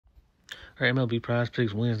All right, Mlb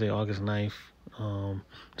Prizepicks Wednesday, August 9th.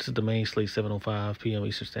 This is the main slate, 7:05 p.m.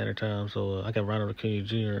 Eastern Standard Time. So I got Ronald Acuna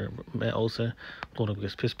Jr. and Matt Olson going up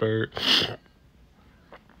against Pittsburgh.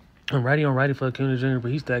 I'm righty on righty for Acuna Jr., but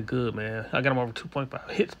he's that good, man. I got him over 2.5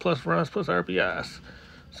 hits plus runs plus RBIs.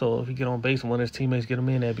 So if he get on base and one of his teammates get him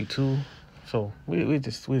in, that'd be 2. So we'll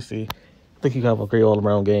see. I think he got a great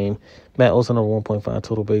all-around game. Matt Olson over 1.5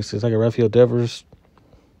 total bases. I got Rafael Devers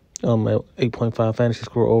at 8.5 fantasy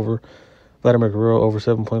score over. Vladimir Guerrero over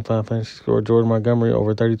 7.5 fantasy score. Jordan Montgomery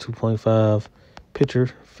over 32.5 pitcher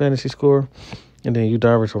fantasy score. And then Yu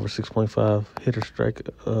Darvish over 6.5 pitcher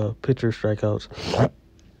strikeouts.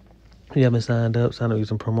 You haven't signed up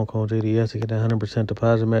using promo code JDS to get that 100%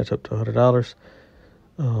 deposit match up to $100.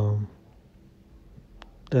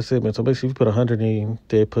 That's it, man. So basically, if you put 100 in,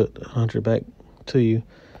 they put 100 back to you.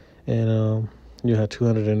 And you have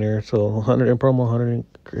 200 in there. So 100 in promo, 100 in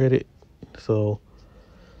credit. So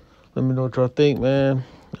let me know what y'all think, man.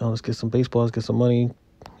 Let's get some baseball. Let's get some money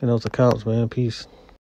in those accounts, man. Peace.